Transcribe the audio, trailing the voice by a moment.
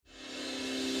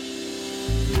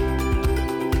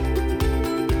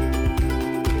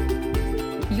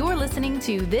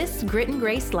to This Grit and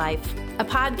Grace Life, a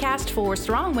podcast for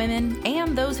strong women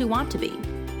and those who want to be.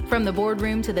 From the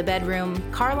boardroom to the bedroom,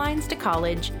 car lines to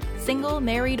college, single,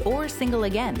 married, or single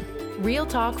again. Real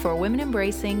talk for women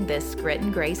embracing this grit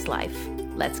and grace life.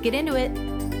 Let's get into it.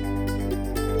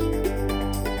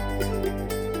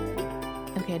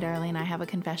 Okay, darling, I have a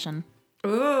confession.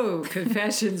 Oh,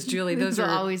 confessions, Julie. Those will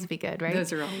are always be good, right?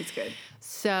 Those are always good.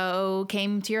 So,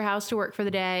 came to your house to work for the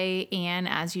day, and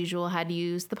as usual, had to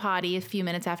use the potty a few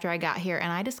minutes after I got here,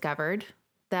 and I discovered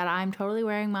that I'm totally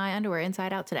wearing my underwear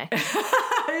inside out today.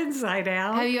 Inside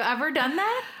out? Have you ever done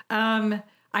that?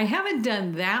 I haven't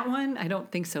done that one. I don't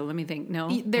think so. Let me think. No,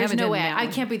 there's no way. I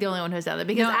can't be the only one who's done that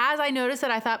because as I noticed it,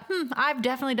 I thought, I've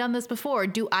definitely done this before.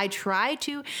 Do I try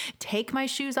to take my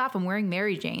shoes off? I'm wearing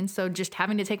Mary Jane, so just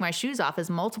having to take my shoes off is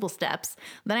multiple steps.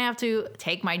 Then I have to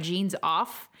take my jeans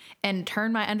off and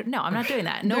turn my under. No, I'm not doing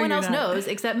that. No one else knows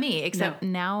except me. Except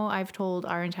now I've told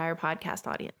our entire podcast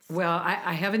audience. Well,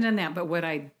 I haven't done that, but what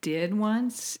I did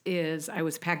once is I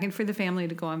was packing for the family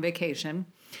to go on vacation.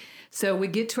 So we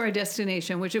get to our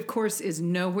destination, which of course is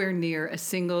nowhere near a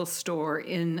single store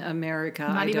in America.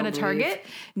 Not even a Target?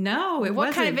 No, it wasn't.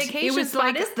 What kind of vacation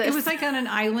spot is this? It was like on an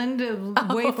island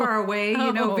way far away,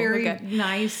 very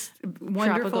nice,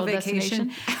 wonderful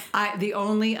vacation. The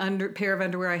only pair of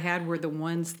underwear I had were the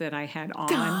ones that I had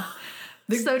on.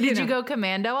 So did you go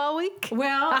commando all week?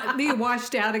 Well, we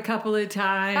washed out a couple of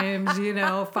times,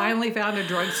 finally found a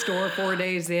drugstore 4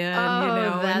 days in,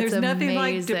 That's and there's nothing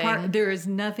amazing. there is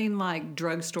nothing like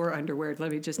drugstore underwear.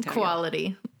 Let me just tell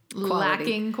you.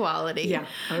 Lacking quality. Yeah.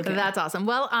 Okay. That's awesome.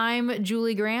 Well, I'm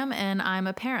Julie Graham, and I'm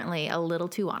apparently a little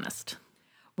too honest.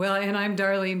 Well, and I'm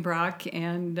Darlene Brock,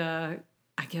 and I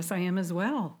guess I am as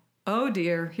well. Oh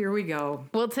dear, here we go.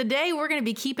 Well, today we're going to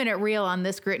be keeping it real on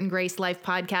this Grit and Grace Life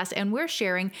podcast, and we're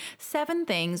sharing 7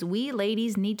 things we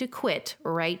ladies need to quit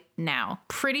right now.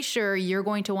 Pretty sure you're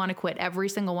going to want to quit every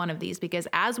single one of these because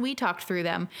as we talked through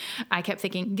them, I kept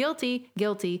thinking, guilty,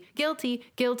 guilty, guilty,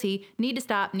 guilty, need to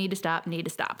stop, need to stop, need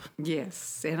to stop.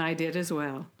 Yes, and I did as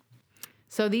well.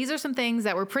 So these are some things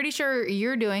that we're pretty sure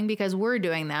you're doing because we're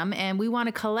doing them, and we want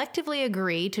to collectively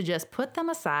agree to just put them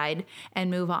aside and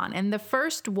move on. And the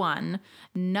first one,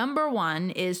 number 1,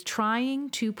 is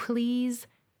trying to please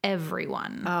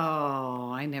everyone.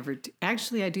 Oh, I never do.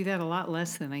 Actually, I do that a lot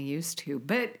less than I used to,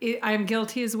 but I'm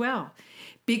guilty as well.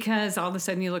 Because all of a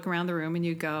sudden you look around the room and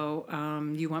you go,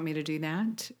 you want me to do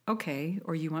that? Okay.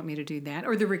 Or you want me to do that?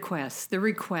 Or the request.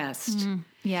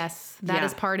 Yes, that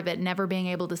is part of it. Never being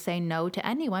able to say no to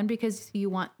anyone because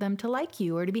you want them to like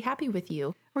you or to be happy with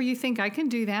you. Or you think I can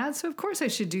do that, so of course I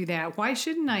should do that. Why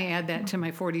shouldn't I add that to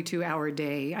my 42-hour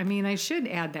day? I mean, I should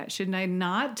add that, shouldn't I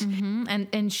not? Mm-hmm.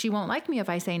 And she won't like me if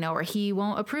I say no, or he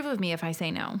won't approve of me if I say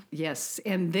no. Yes,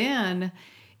 and then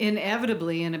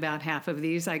inevitably in about half of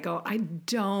these, I go,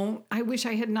 I wish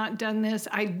I had not done this.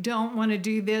 I don't want to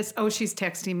do this. Oh, she's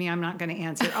texting me. I'm not going to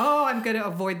answer. Oh, I'm going to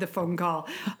avoid the phone call.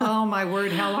 Oh, my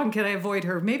word. How long can I avoid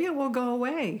her? Maybe it will go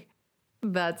away.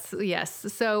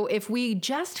 Yes. So if we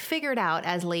just figured out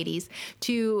as ladies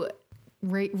to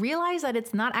realize that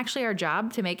it's not actually our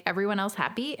job to make everyone else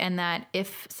happy, and that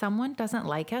if someone doesn't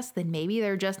like us, then maybe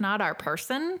they're just not our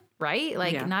person, right?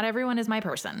 Not everyone is my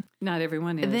person. Not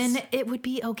everyone is. Then it would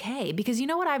be okay. Because you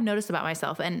know what I've noticed about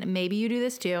myself, and maybe you do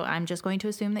this too. I'm just going to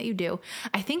assume that you do.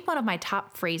 I think one of my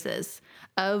top phrases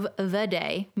of the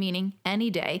day, meaning any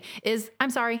day, is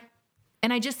I'm sorry.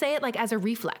 And I just say it as a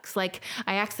reflex. I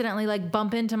accidentally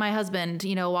bump into my husband,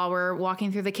 while we're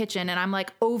walking through the kitchen, and I'm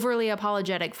overly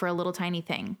apologetic for a little tiny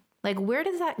thing. Where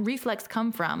does that reflex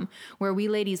come from where we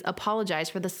ladies apologize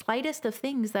for the slightest of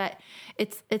things that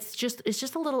it's just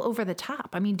a little over the top?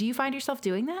 I mean, do you find yourself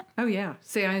doing that? Oh, yeah.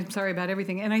 Say I'm sorry about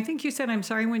everything. And I think you said I'm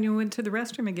sorry when you went to the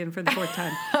restroom again for the 4th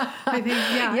time. I think,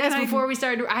 yeah. Yes, before we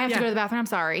started, I have to go to the bathroom. I'm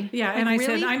sorry. Yeah, and I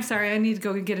said, I'm sorry. I need to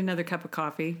go get another cup of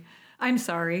coffee. I'm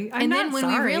sorry. And then when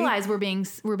we realize we're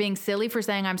being silly for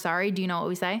saying I'm sorry, do you know what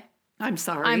we say? I'm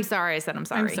sorry. I'm sorry. I said I'm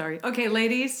sorry. I'm sorry. Okay,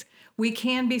 ladies, we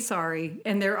can be sorry.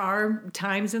 And there are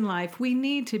times in life we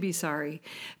need to be sorry,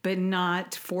 but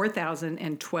not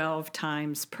 4,012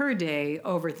 times per day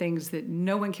over things that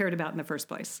no one cared about in the first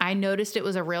place. I noticed it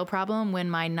was a real problem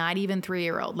when my not even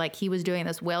 3-year-old, he was doing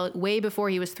this way before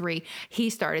he was 3,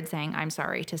 he started saying I'm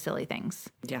sorry to silly things.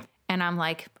 Yeah. And I'm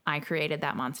I created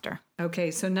that monster.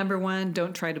 Okay, so number 1,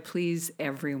 don't try to please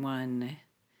everyone.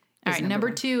 All right, number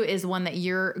 2 is one that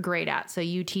you're great at, so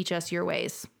you teach us your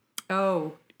ways.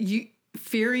 Oh,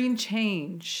 fearing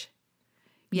change.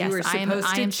 Yes, you are supposed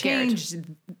I to am change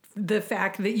scared. The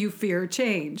fact that you fear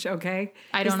change, okay?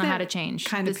 I don't know how to change.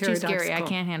 Kind of it's too scary. I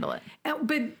can't handle it.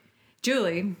 But,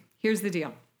 Julie, here's the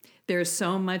deal. There's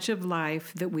so much of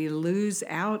life that we lose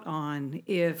out on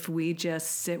if we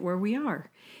just sit where we are.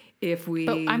 But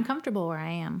I'm comfortable where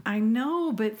I am. I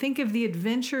know, but think of the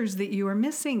adventures that you are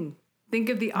missing. Think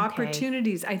of the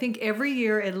opportunities. I think every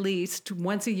year, at least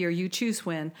once a year, you choose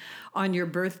when, on your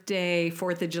birthday,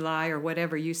 4th of July, or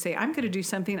whatever, you say, I'm going to do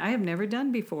something I have never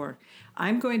done before.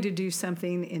 I'm going to do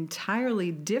something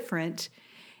entirely different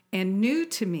and new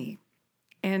to me.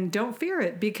 And don't fear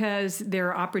it, because there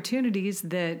are opportunities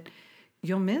that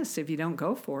you'll miss if you don't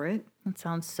go for it. That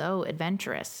sounds so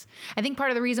adventurous. I think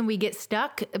part of the reason we get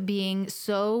stuck being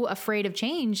so afraid of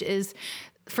change is,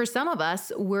 for some of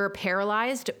us, we're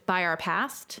paralyzed by our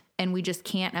past and we just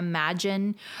can't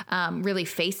imagine really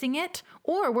facing it,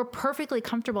 or we're perfectly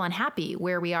comfortable and happy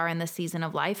where we are in this season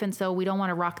of life. And so we don't want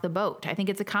to rock the boat. I think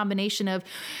it's a combination of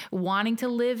wanting to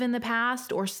live in the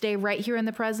past or stay right here in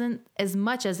the present as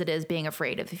much as it is being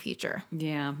afraid of the future.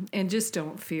 Yeah. And just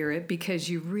don't fear it, because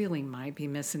you really might be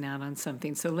missing out on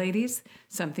something. So ladies,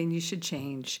 something you should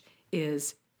change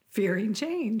is fearing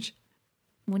change.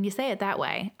 When you say it that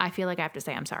way, I feel like I have to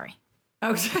say I'm sorry.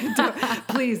 Okay,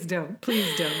 please don't.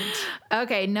 Please don't.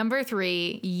 Okay, number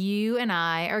 3, you and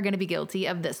I are going to be guilty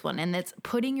of this one, and it's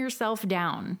putting yourself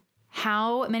down.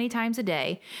 How many times a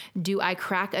day do I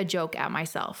crack a joke at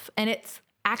myself? And it's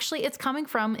coming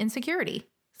from insecurity.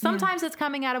 Sometimes it's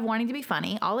coming out of wanting to be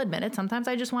funny. I'll admit it. Sometimes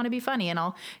I just want to be funny and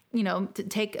I'll,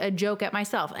 take a joke at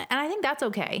myself. And I think that's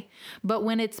okay. But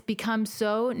when it's become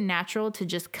so natural to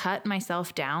just cut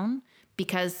myself down,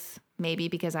 because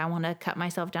I want to cut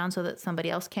myself down so that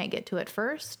somebody else can't get to it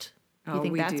first. You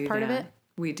think that's part of it?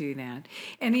 We do that.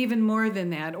 And even more than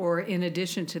that, or in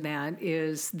addition to that,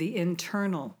 is the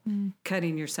internal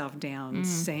cutting yourself down,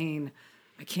 saying,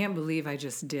 I can't believe I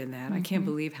just did that. I can't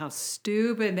believe how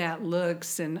stupid that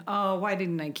looks. And, why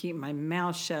didn't I keep my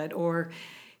mouth shut? Or,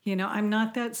 I'm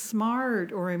not that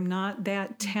smart, or I'm not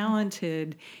that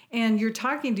talented. And you're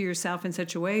talking to yourself in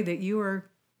such a way that you are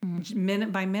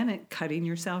minute by minute cutting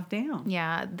yourself down.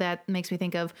 Yeah, that makes me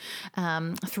think of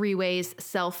 3 ways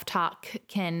self-talk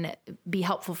can be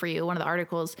helpful for you. One of the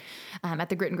articles at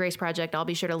the Grit and Grace Project, I'll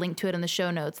be sure to link to it in the show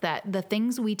notes, that the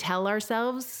things we tell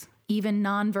ourselves, even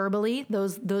non-verbally,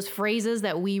 those phrases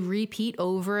that we repeat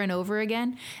over and over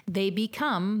again, they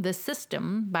become the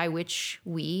system by which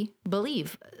we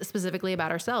believe specifically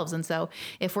about ourselves. And so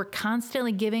if we're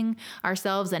constantly giving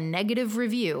ourselves a negative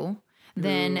review,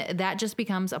 then that just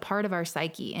becomes a part of our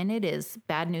psyche, and it is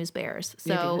bad news bears.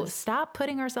 So stop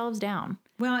putting ourselves down.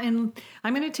 Well, and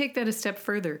I'm going to take that a step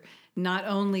further. Not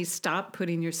only stop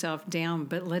putting yourself down,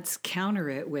 but let's counter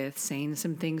it with saying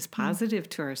some things positive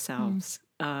to ourselves.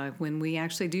 When we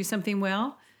actually do something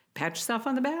well, pat yourself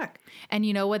on the back. And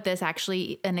you know what this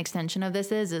actually, an extension of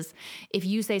this is if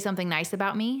you say something nice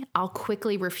about me, I'll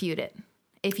quickly refute it.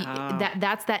 If you,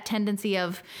 that's that tendency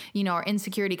of, our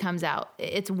insecurity comes out.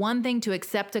 It's one thing to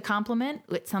accept a compliment.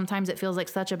 Sometimes it feels like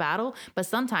such a battle, but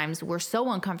sometimes we're so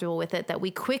uncomfortable with it that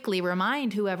we quickly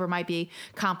remind whoever might be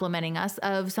complimenting us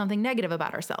of something negative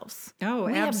about ourselves. Oh,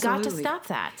 we absolutely. have got to stop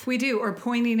that. We do. Or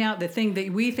pointing out the thing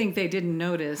that we think they didn't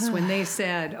notice when they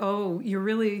said, oh, you're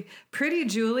really pretty,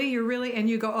 Julie. And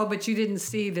you go, oh, but you didn't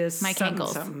see this. My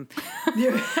cankles.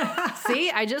 See,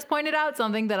 I just pointed out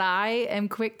something that I am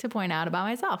quick to point out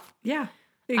about myself. Yeah,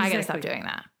 exactly. I got to stop doing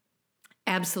that.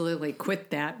 Absolutely. Quit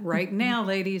that right now,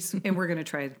 ladies. And we're going to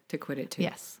try to quit it too.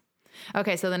 Yes.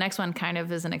 Okay. So the next one kind of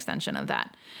is an extension of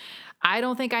that. I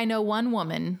don't think I know one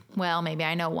woman. Well, maybe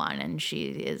I know one, and she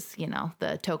is,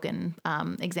 the token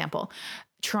example,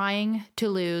 trying to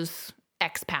lose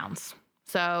X pounds.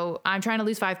 So I'm trying to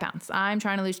lose 5 pounds. I'm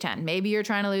trying to lose 10. Maybe you're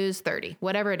trying to lose 30,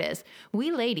 whatever it is. We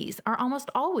ladies are almost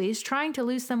always trying to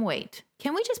lose some weight.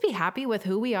 Can we just be happy with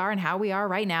who we are and how we are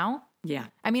right now? Yeah.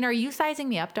 I mean, are you sizing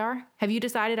me up, Dar? Have you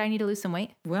decided I need to lose some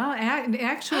weight? Well,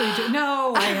 actually,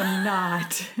 no, I am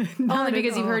not. Only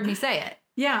because you've heard me say it.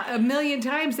 Yeah, a million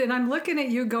times. And I'm looking at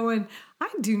you going, I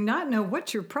do not know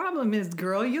what your problem is,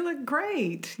 girl. You look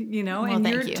great, Well, and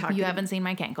thank you're you. talking. You haven't seen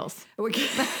my cankles. Your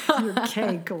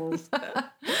cankles.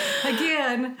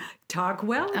 Again, talk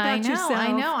well about yourself.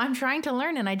 I know. I'm trying to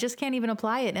learn, and I just can't even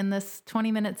apply it in this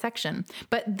 20-minute section.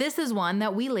 But this is one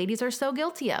that we ladies are so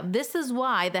guilty of. This is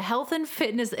why the health and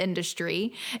fitness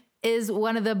industry is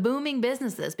one of the booming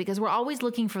businesses because we're always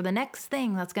looking for the next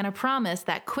thing that's going to promise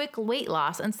that quick weight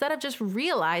loss instead of just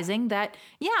realizing that,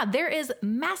 yeah, there is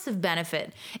massive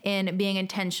benefit in being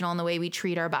intentional in the way we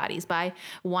treat our bodies by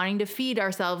wanting to feed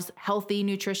ourselves healthy,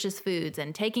 nutritious foods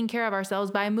and taking care of ourselves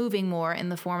by moving more in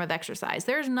the form of exercise.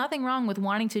 There's nothing wrong with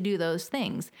wanting to do those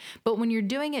things. But when you're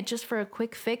doing it just for a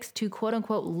quick fix to quote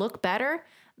unquote look better,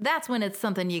 that's when it's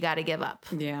something you got to give up.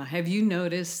 Yeah. Have you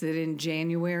noticed that in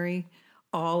January,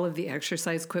 all of the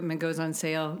exercise equipment goes on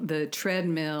sale, the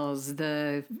treadmills,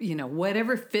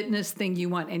 whatever fitness thing you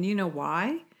want. And you know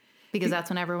why? Because that's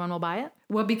when everyone will buy it?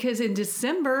 Well, because in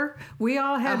December, we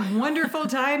all had wonderful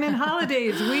time and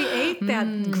holidays. We ate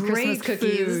that great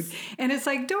food. And it's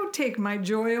like, don't take my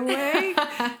joy away.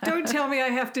 Don't tell me I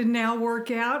have to now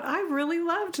work out. I really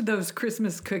loved those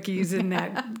Christmas cookies and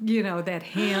that, that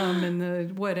ham and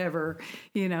the whatever,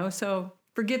 so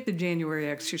forget the January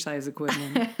exercise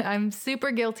equipment. I'm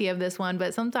super guilty of this one,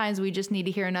 but sometimes we just need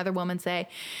to hear another woman say,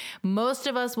 most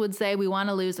of us would say we want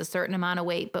to lose a certain amount of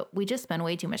weight, but we just spend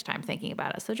way too much time thinking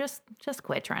about it. So just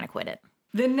quit trying to quit it.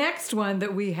 The next one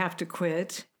that we have to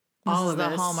quit, all of us.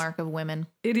 This is the hallmark of women.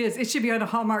 It is. It should be on a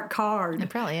Hallmark card. It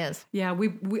probably is. Yeah,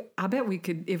 I bet we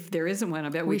could, if there isn't one, I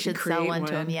bet we should create sell one one.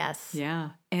 to them, yes. Yeah,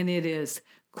 and it is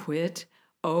quit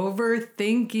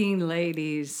overthinking,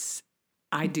 ladies.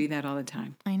 I do that all the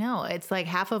time. I know. It's like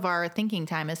half of our thinking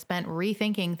time is spent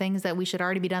rethinking things that we should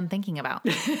already be done thinking about.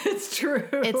 It's true.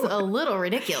 It's a little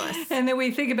ridiculous. And then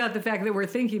we think about the fact that we're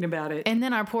thinking about it. And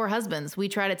then our poor husbands, we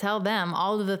try to tell them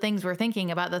all of the things we're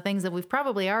thinking about, the things that we've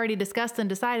probably already discussed and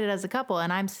decided as a couple,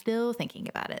 and I'm still thinking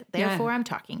about it. Therefore, I'm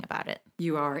talking about it.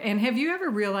 You are. And have you ever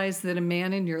realized that a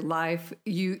man in your life,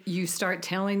 you start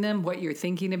telling them what you're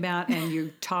thinking about, and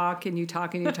you talk and you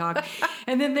talk and you talk,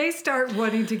 and then they start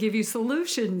wanting to give you solutions.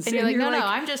 And you're like, no,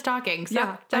 I'm just talking.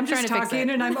 I'm just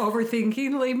talking and I'm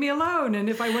overthinking. Leave me alone. And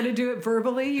if I want to do it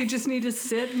verbally, you just need to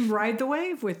sit and ride the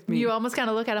wave with me. You almost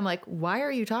kind of look at him like, why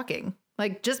are you talking?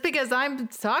 Like, just because I'm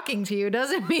talking to you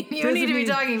doesn't mean you need to be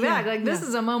talking back. Like, this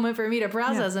is a moment for me to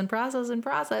process and process and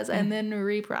process and then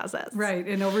reprocess. Right.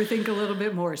 And overthink a little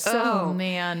bit more. So,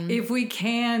 man, if we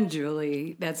can,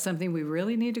 Julie, that's something we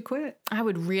really need to quit. I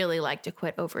would really like to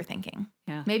quit overthinking.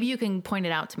 Yeah. Maybe you can point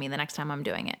it out to me the next time I'm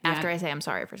doing it after I say I'm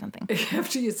sorry for something.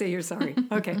 After you say you're sorry.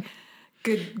 Okay.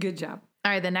 Good job.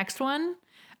 All right. The next one,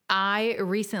 I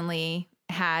recently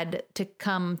had to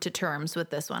come to terms with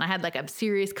this one. I had like a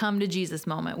serious come to Jesus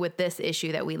moment with this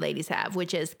issue that we ladies have,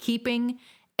 which is keeping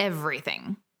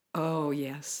everything. Oh,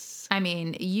 yes. I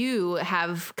mean, you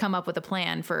have come up with a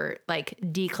plan for like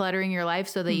decluttering your life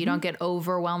so that you don't get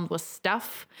overwhelmed with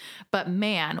stuff. But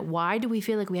man, why do we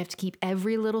feel like we have to keep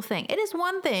every little thing? It is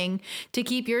one thing to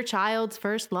keep your child's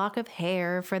first lock of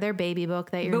hair for their baby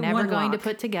book that you're never going to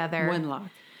put together. One lock.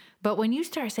 But when you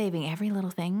start saving every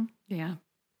little thing, no.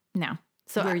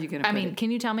 So where are you going to put it? Can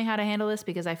you tell me how to handle this?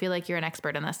 Because I feel like you're an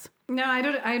expert in this. No, I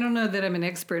don't know that I'm an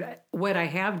expert. What I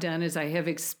have done is I have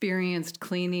experienced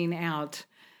cleaning out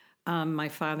my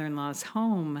father-in-law's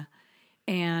home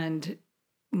and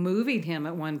moving him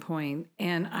at one point.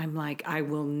 And I'm like, I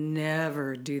will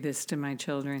never do this to my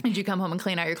children. Did you come home and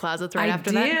clean out your closets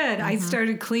after that? I did. I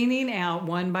started cleaning out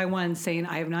one by one, saying,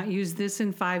 I have not used this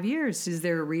in 5 years. Is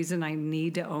there a reason I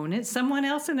need to own it? Someone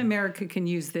else in America can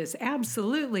use this.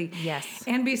 Absolutely. Yes.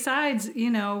 And besides,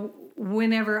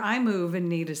 whenever I move and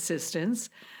need assistance,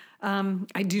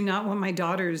 I do not want my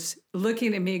daughters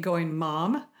looking at me going,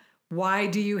 Mom, why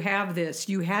do you have this?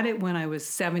 You had it when I was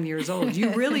 7 years old.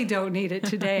 You really don't need it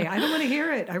today. I don't want to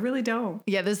hear it. I really don't.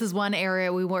 Yeah, this is one area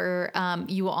you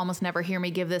will almost never hear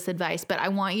me give this advice, but I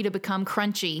want you to become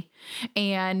crunchy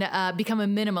and become a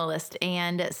minimalist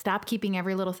and stop keeping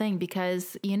every little thing,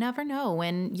 because you never know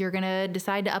when you're going to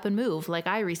decide to up and move like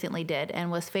I recently did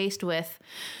and was faced with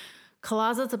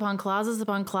closets upon closets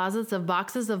upon closets of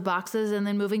boxes, and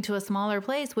then moving to a smaller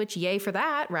place, which yay for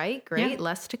that, right? Great. Yeah.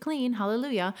 Less to clean.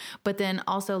 Hallelujah. But then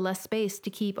also less space to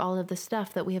keep all of the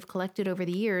stuff that we have collected over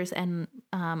the years and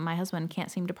my husband can't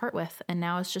seem to part with. And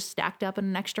now it's just stacked up in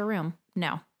an extra room.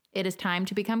 No, it is time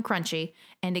to become crunchy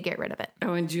and to get rid of it.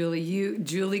 Oh, and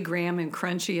Julie Graham and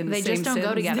crunchy in the same sentence. They just don't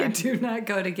go together. They do not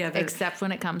go together. Except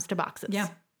when it comes to boxes. Yeah.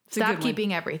 Stop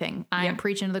keeping everything. I am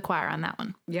preaching to the choir on that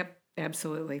one. Yep,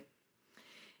 absolutely.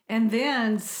 And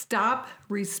then stop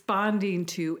responding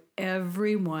to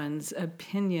everyone's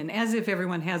opinion, as if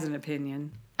everyone has an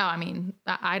opinion. Oh, I mean,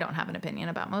 I don't have an opinion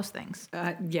about most things.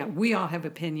 Yeah, we all have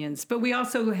opinions, but we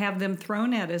also have them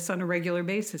thrown at us on a regular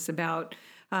basis about,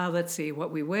 let's see,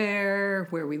 what we wear,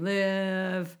 where we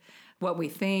live, what we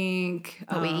think,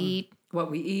 what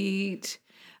we eat.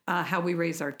 how we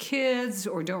raise our kids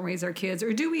or don't raise our kids,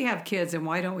 or do we have kids and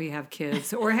why don't we have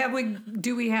kids, or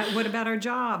what about our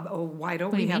job? Oh, why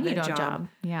don't we have that job?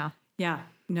 Yeah. Yeah,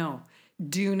 no,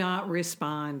 do not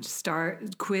respond.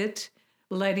 Quit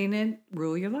letting it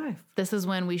rule your life. This is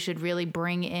when we should really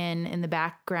bring in the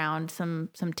background some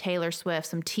Taylor Swift,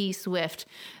 some T Swift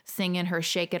singing her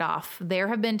Shake It Off. There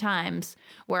have been times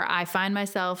where I find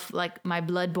myself like my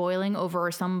blood boiling over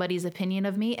somebody's opinion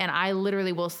of me, and I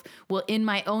literally will in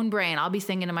my own brain, I'll be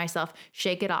singing to myself,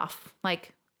 shake it off.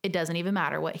 Like, it doesn't even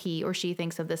matter what he or she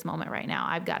thinks of this moment right now.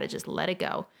 I've got to just let it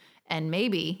go. And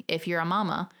maybe if you're a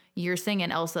mama, you're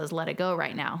singing Elsa's Let It Go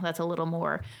right now. That's a little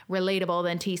more relatable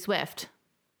than T Swift.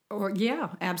 Or yeah,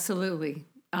 absolutely.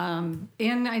 And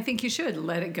I think you should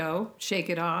let it go, shake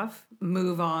it off,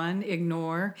 move on,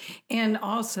 ignore, and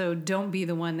also don't be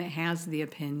the one that has the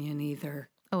opinion either.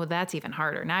 Oh, that's even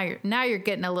harder. Now you're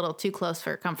getting a little too close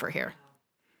for comfort here.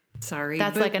 Sorry.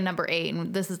 That's like a number 8,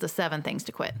 and this is the 7 things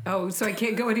to quit. Oh, so I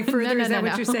can't go any further? Is that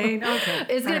what you're saying? Okay.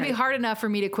 It's going to be hard enough for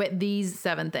me to quit these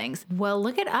 7 things. Well,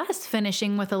 look at us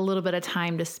finishing with a little bit of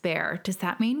time to spare. Does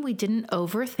that mean we didn't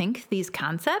overthink these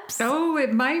concepts? Oh,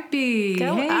 it might be.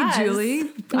 Go hey, us. Julie.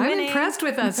 Winning. I'm impressed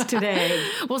with us today.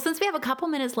 Well, since we have a couple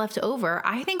minutes left over,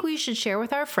 I think we should share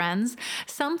with our friends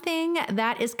something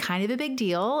that is kind of a big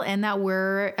deal and that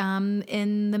we're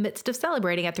in the midst of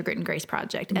celebrating at the Grit and Grace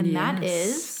Project. And that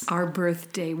is our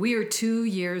birthday. We are 2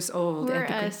 years old. We're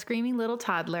a screaming little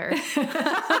toddler.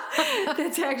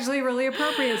 That's actually really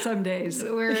appropriate some days.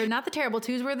 We're not the terrible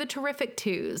twos, we're the terrific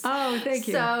twos. Oh, thank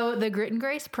you. So the Grit and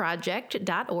Grace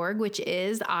Project.org, which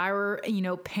is our,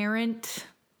 parent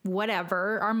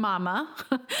whatever, our mama,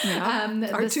 yeah,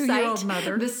 our 2-year-old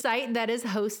mother. The site that is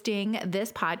hosting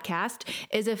this podcast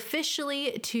is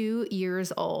officially 2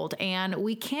 years old. And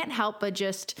we can't help but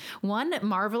just,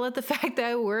 marvel at the fact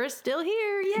that we're still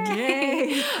here.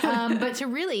 Yay! But to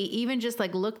really even just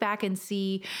like look back and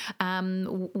see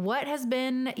what has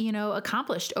been,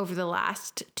 accomplished over the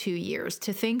last 2 years.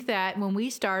 To think that when we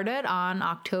started on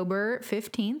October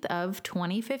 15th of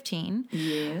 2015,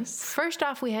 yes. First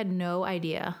off, we had no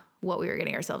idea what we were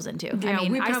getting ourselves into. Yeah,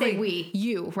 I say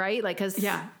you, right? Like, because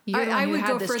yeah, you're the one I who would had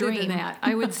go this further dream. than that.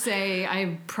 I would say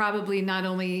I probably not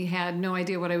only had no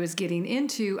idea what I was getting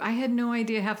into, I had no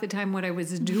idea half the time what I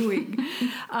was doing.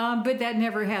 But that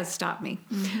never has stopped me.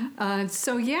 Mm-hmm.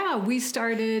 So yeah, we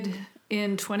started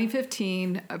in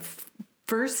 2015.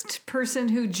 First person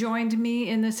who joined me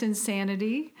in this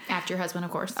insanity. After your husband,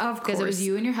 of course. Of course. Because it was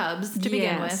you and your hubs to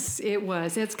begin with. Yes, it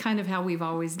was. It's kind of how we've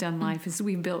always done life, is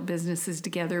we've built businesses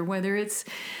together, whether it's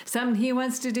something he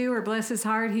wants to do or bless his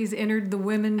heart, he's entered the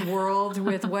women world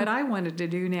with what I wanted to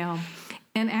do now.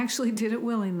 And actually did it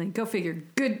willingly. Go figure.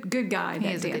 Good guy,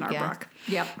 that Dan Arbrock.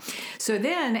 Yep. So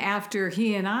then after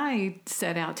he and I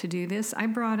set out to do this, I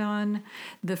brought on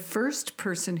the first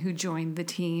person who joined the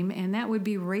team, and that would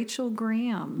be Rachel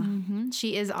Graham. Mm-hmm.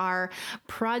 She is our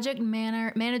project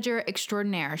manager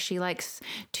extraordinaire. She likes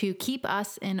to keep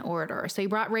us in order. So you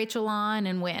brought Rachel on,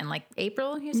 and when? Like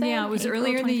April, you said? Yeah, it was April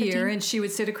earlier in the year, and she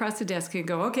would sit across the desk and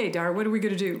go, okay, Dar, what are we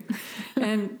going to do?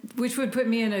 And which would put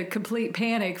me in a complete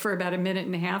panic for about a minute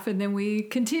and a half, and then we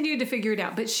continued to figure it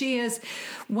out. But she is,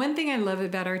 one thing I love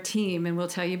about our team, and we'll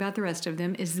tell you about the rest of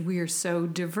them, is we are so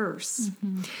diverse.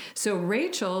 Mm-hmm. So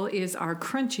Rachel is our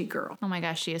crunchy girl. Oh my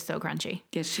gosh, she is so crunchy.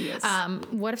 Yes, she is.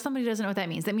 What if somebody doesn't know what that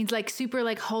means? That means like super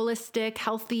like holistic,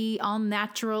 healthy, all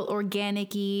natural,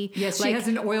 organic-y. Yes, she has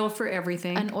an oil for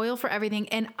everything. An oil for everything.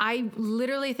 And I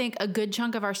literally think a good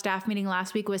chunk of our staff meeting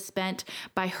last week was spent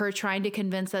by her trying to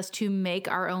convince us to make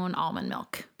our own almond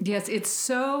milk. Yes, it's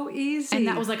so easy. And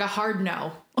that was like a hard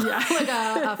no. Yeah. Like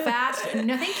a fast,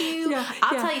 no thank you. Yeah,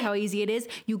 I'll tell you how easy it is.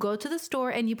 You go to the store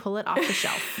and you pull it off the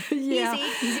shelf. Yeah.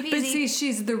 Easy peasy. But see,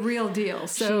 she's the real deal.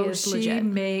 So she legit.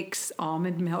 Makes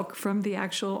almond milk from the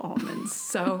actual almonds.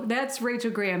 So that's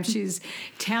Rachel Graham. She's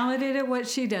talented at what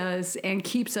she does and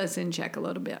keeps us in check a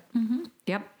little bit. Mm-hmm.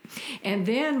 Yep. And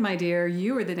then, my dear,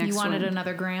 you were the next one. You wanted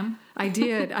another Graham? I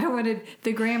did. I wanted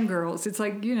the Graham Girls. It's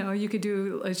like, you could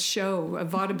do a show, a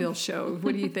vaudeville show.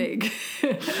 What do you think?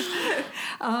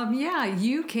 Yeah,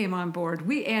 you came on board.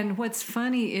 And what's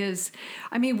funny is,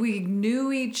 we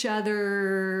knew each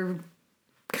other.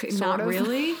 Not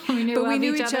really. We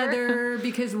knew each other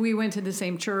because we went to the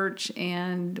same church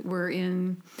and we're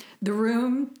in the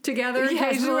room together.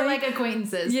 Yes, we were like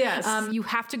acquaintances. Yes. You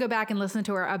have to go back and listen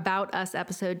to our About Us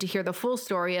episode to hear the full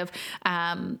story of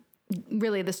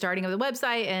really the starting of the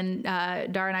website and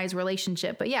Dara and I's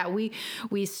relationship. But yeah, we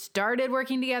started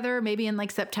working together maybe in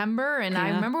like September. And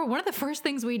I remember one of the first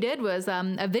things we did was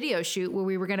a video shoot where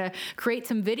we were going to create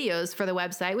some videos for the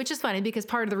website, which is funny because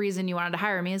part of the reason you wanted to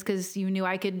hire me is because you knew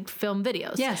I could film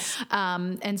videos. Yes.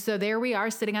 And so there we are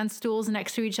sitting on stools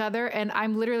next to each other. And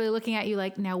I'm literally looking at you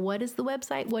like, now what is the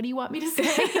website? What do you want me to say?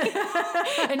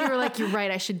 And you were like, you're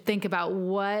right. I should think about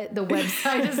what the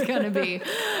website is going to be.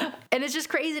 And it's just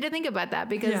crazy to think about that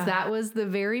because that was the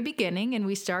very beginning. And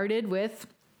we started with,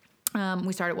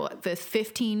 with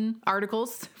 15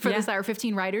 articles for this, or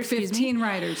 15 writers. 15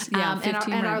 writers. Yeah. 15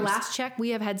 and writers. our last check, we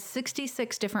have had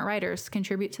 66 different writers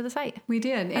contribute to the site. We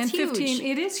did. That's and 15, huge.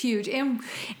 It is huge. And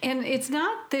it's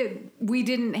not that we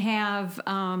didn't have,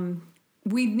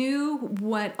 we knew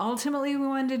what ultimately we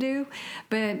wanted to do,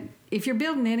 but if you're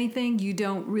building anything, you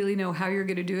don't really know how you're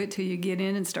going to do it till you get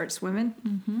in and start swimming.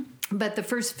 Mm-hmm. But the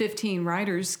first 15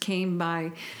 writers came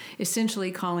by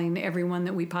essentially calling everyone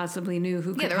that we possibly knew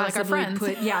who could possibly like our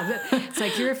friends. it's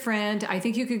like, you're a friend. I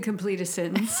think you can complete a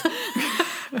sentence.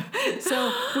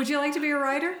 So, would you like to be a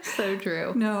writer? So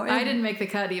true. No, I didn't make the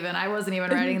cut even. I wasn't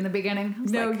even writing in the beginning.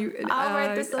 No, I'll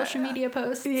write the social media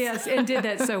posts. Yes, and did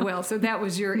that so well. So that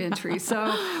was your entry.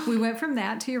 So we went from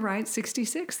that to, you're right,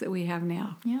 66 that we have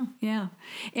now. Yeah. Yeah.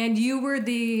 And you were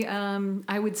the,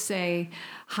 I would say,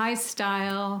 high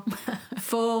style,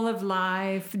 full of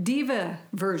life, diva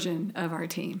version of our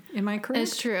team. Am I correct?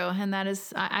 It's true. And that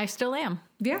is, I still am.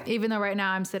 Yeah. Even though right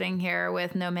now I'm sitting here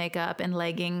with no makeup and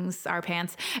leggings, our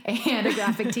pants, and a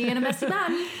graphic tee and a messy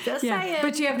bun. Just saying.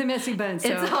 But you have the messy bun, so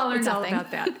it's all about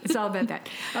that. It's all about that.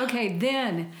 Okay,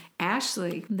 then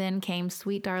Ashley. Then came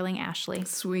sweet darling Ashley.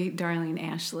 Sweet darling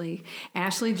Ashley.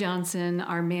 Ashley Johnson,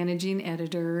 our managing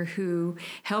editor, who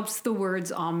helps the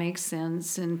words all make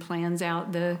sense and plans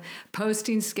out the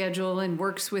posting schedule and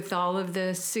works with all of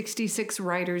the 66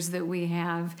 writers that we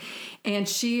have. And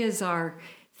she is our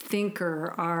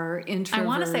thinker, our introvert. I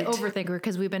want to say overthinker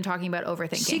because we've been talking about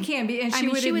overthinking. She can be, and she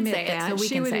would admit say that. It, so we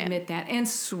she can would say admit that. And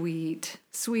sweet.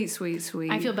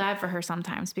 I feel bad for her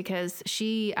sometimes because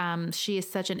she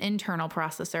is such an internal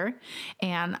processor,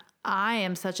 and I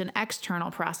am such an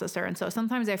external processor. And so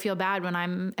sometimes I feel bad when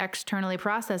I'm externally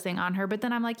processing on her, but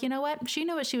then I'm like, you know what? She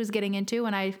knew what she was getting into,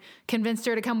 and I convinced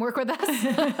her to come work with us.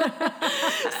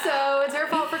 So it's her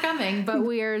fault for coming, but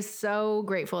we are so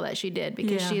grateful that she did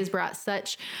because she has brought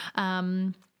such,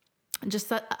 I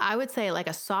would say like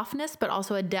a softness, but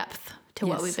also a depth to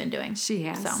what we've been doing. She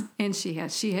has. So. And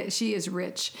she is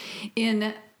rich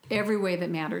in every way that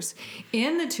matters.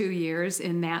 In the 2 years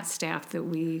in that staff that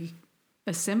we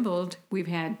assembled, we've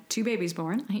had 2 babies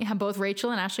born. Yeah, both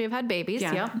Rachel and Ashley have had babies.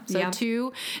 Yeah. Yep.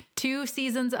 So two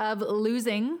seasons of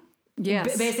losing.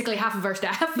 Yes. Basically half of our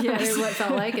staff. Yes. What it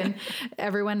felt like, and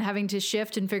everyone having to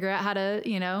shift and figure out how to,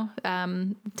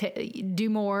 do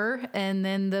more. And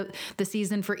then the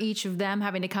season for each of them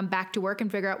having to come back to work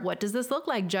and figure out what does this look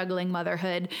like juggling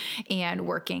motherhood and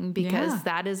working, because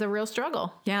that is a real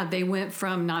struggle. Yeah. They went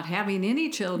from not having any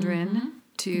children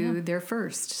to their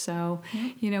first. So,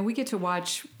 we get to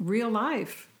watch real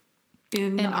life.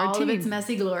 In our all team. of its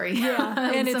messy glory.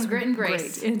 Yeah. And some grit and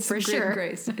grace. It's for sure.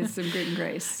 It's some grit and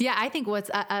grace. Yeah, I think what's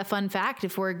a fun fact,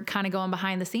 if we're kind of going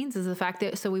behind the scenes, is the fact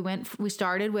that, we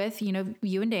started with,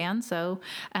 you and Dan, so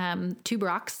 2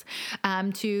 Brocks,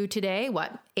 to today,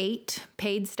 8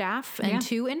 paid staff and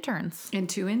 2 interns. And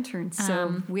 2 interns.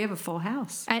 So we have a full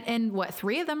house. And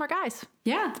 3 of them are guys?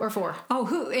 Yeah. Or 4? Oh,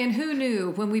 who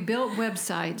knew when we built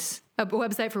websites? A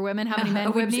website for women, how many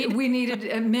men we need? We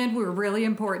needed men were really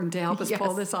important to help us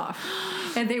pull this off.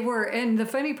 And they were. And the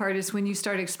funny part is when you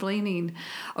start explaining,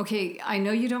 okay, I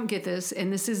know you don't get this,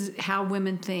 and this is how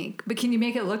women think, but can you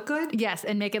make it look good? Yes,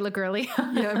 and make it look girly.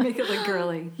 Yeah, make it look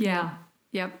girly. Yeah.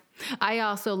 Yep. I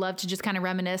also love to just kind of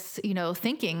reminisce,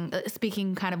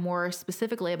 speaking kind of more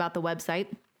specifically about the website,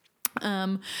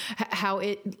 how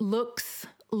it looks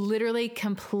literally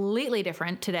completely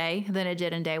different today than it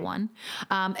did in day one.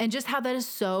 And just how that is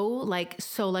so like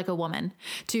a woman.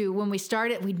 To when we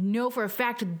started, we know for a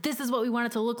fact, this is what we want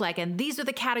it to look like. And these are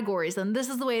the categories. And this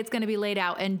is the way it's going to be laid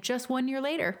out. And just 1 year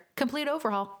later, complete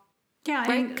overhaul. Yeah.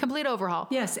 Right? And complete overhaul.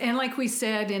 Yes. And like we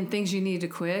said in Things You Need to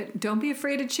Quit, don't be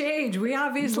afraid to change. We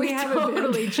obviously haven't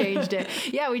totally changed it.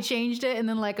 Yeah, we changed it. And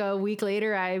then like a week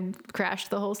later, I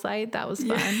crashed the whole site. That was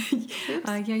fun.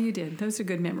 Yeah, you did. Those are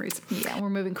good memories. Yeah,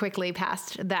 we're moving quickly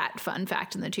past that fun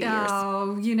fact in the 2 years.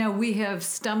 Oh, we have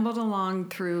stumbled along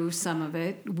through some of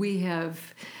it. We have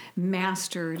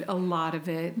mastered a lot of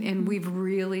it. And we've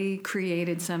really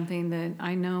created something that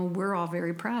I know we're all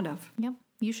very proud of. Yep.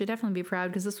 you should definitely be proud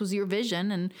because this was your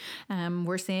vision, and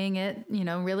we're seeing it,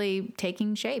 really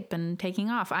taking shape and taking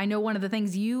off. I know one of the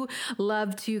things you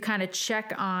love to kind of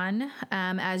check on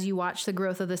as you watch the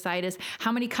growth of the site is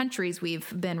how many countries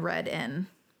we've been read in.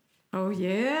 Oh,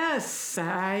 yes,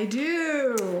 I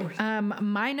do.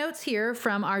 My notes here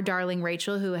from our darling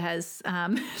Rachel, who has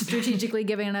strategically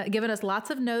given us lots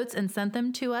of notes and sent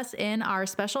them to us in our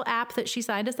special app that she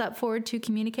signed us up for to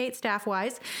communicate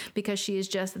staff-wise, because she is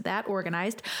just that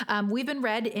organized. We've been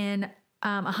read in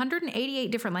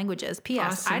 188 different languages.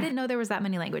 P.S. Awesome. I didn't know there was that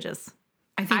many languages.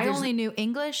 I only knew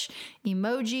English,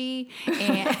 emoji,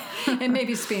 and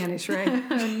maybe Spanish, right?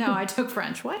 No, I took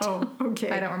French. What? Oh, okay.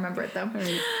 I don't remember it, though.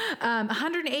 Right.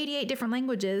 188 different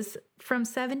languages from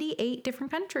 78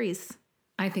 different countries.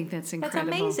 I think that's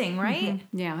incredible. That's amazing, right?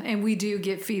 Mm-hmm. Yeah, and we do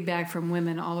get feedback from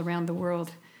women all around the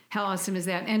world. How awesome is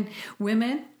that? And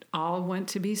women all want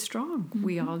to be strong. Mm-hmm.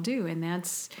 We all do. And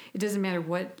it doesn't matter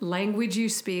what language you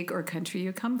speak or country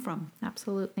you come from.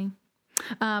 Absolutely.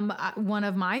 One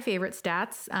of my favorite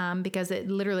stats, because it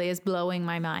literally is blowing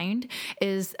my mind,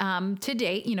 is to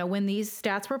date, when these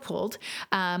stats were pulled,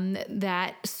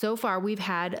 that so far we've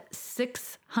had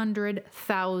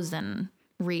 600,000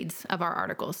 reads of our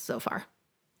articles so far.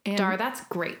 And Dar, that's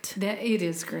great. It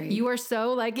is great. You are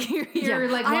so you're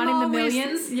like wanting the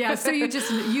millions. Yeah. So you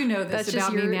know this that's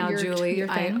about me now, Julie. Your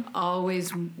thing. I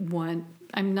always want.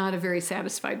 I'm not a very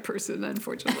satisfied person,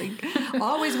 unfortunately.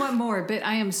 Always want more, but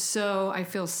I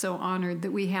feel so honored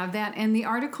that we have that. And the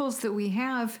articles that we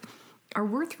have are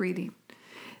worth reading.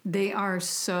 They are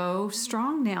so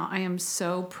strong now. I am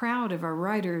so proud of our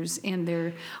writers and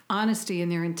their honesty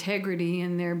and their integrity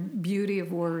and their beauty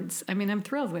of words. I mean, I'm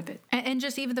thrilled with it. And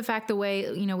just even the fact, the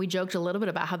way, we joked a little bit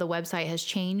about how the website has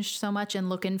changed so much in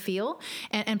look and feel.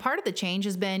 And part of the change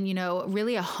has been,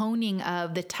 really a honing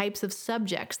of the types of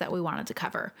subjects that we wanted to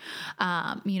cover.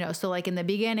 So like in the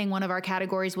beginning, one of our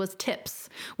categories was tips.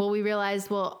 Well, we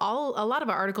realized, a lot of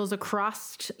our articles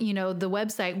across, the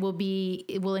website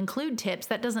will include tips.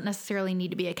 That doesn't necessarily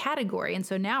need to be a category. And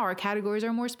so now our categories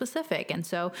are more specific. And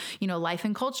so, life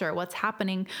and culture, what's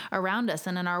happening around us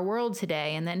and in our world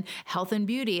today, and then health and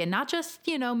beauty, and not just,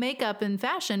 makeup and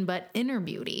fashion, but inner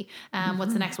beauty.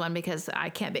 What's the next one? Because I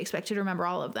can't be expected to remember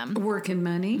all of them. Work and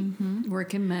money. Mm-hmm.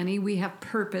 Work and money. We have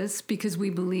purpose because we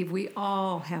believe we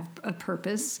all have a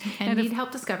purpose. And need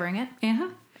help discovering it. Uh-huh.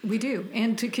 We do.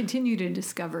 And to continue to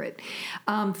discover it.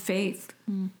 Faith.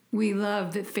 We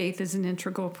love that faith is an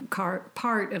integral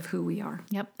part of who we are.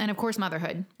 Yep. And of course,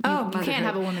 motherhood. You can't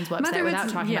have a women's website without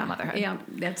talking about motherhood. Yeah,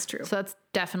 that's true. So that's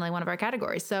definitely one of our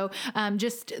categories. So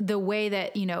just the way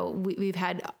that, we've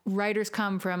had writers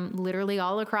come from literally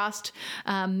all across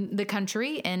the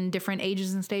country in different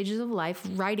ages and stages of life,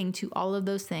 writing to all of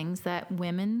those things that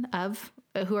women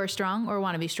who are strong or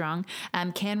want to be strong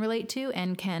can relate to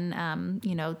and can,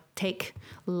 take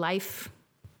life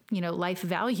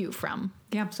value from.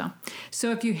 Yeah.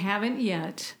 So if you haven't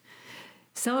yet,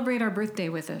 celebrate our birthday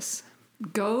with us.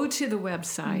 Go to the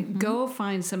website. Mm-hmm. Go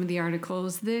find some of the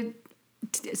articles that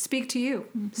speak to you.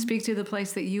 Mm-hmm. Speak to the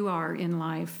place that you are in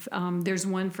life. There's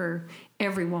one for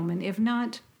every woman, if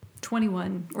not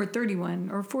 21 or 31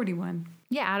 or 41.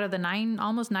 Yeah, out of the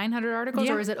almost 900 articles,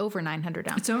 or is it over 900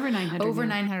 now? It's over 900. Over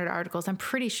 900 articles. I'm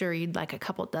pretty sure you'd like a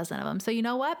couple dozen of them. So you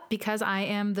know what? Because I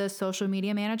am the social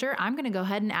media manager, I'm going to go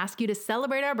ahead and ask you to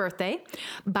celebrate our birthday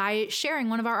by sharing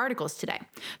one of our articles today.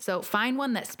 So find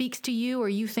one that speaks to you or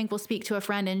you think will speak to a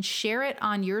friend and share it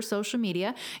on your social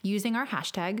media using our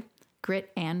hashtag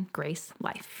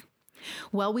 #GritAndGraceLife.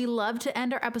 Well, we love to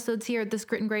end our episodes here at this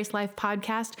Grit and Grace Life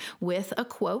podcast with a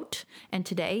quote, and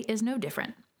today is no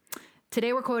different.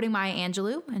 Today we're quoting Maya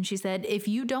Angelou, and she said, "If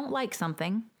you don't like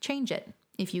something, change it.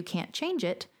 If you can't change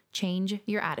it, change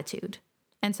your attitude."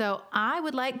 And so I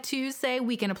would like to say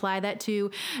we can apply that to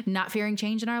not fearing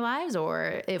change in our lives,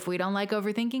 or if we don't like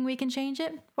overthinking, we can change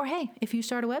it. Or hey, if you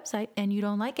start a website and you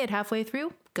don't like it halfway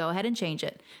through, go ahead and change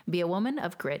it. Be a woman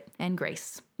of grit and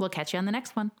grace. We'll catch you on the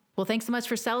next one. Well, thanks so much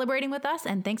for celebrating with us,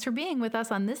 and thanks for being with us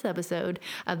on this episode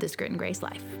of This Grit and Grace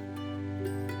Life.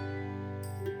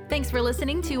 Thanks for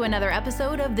listening to another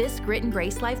episode of this Grit and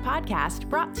Grace Life podcast,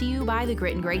 brought to you by the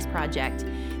Grit and Grace Project.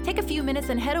 Take a few minutes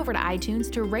and head over to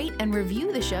iTunes to rate and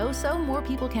review the show so more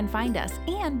people can find us,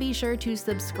 and be sure to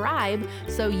subscribe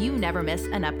so you never miss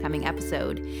an upcoming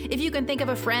episode. If you can think of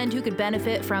a friend who could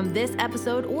benefit from this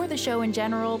episode or the show in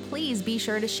general, please be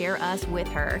sure to share us with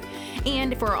her.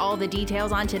 And for all the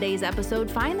details on today's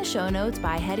episode, find the show notes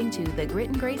by heading to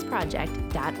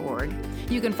thegritandgraceproject.org.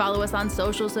 You can follow us on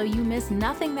social so you miss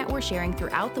nothing that we're sharing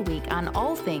throughout the week on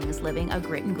all things living a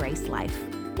grit and grace life.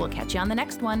 We'll catch you on the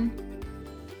next one.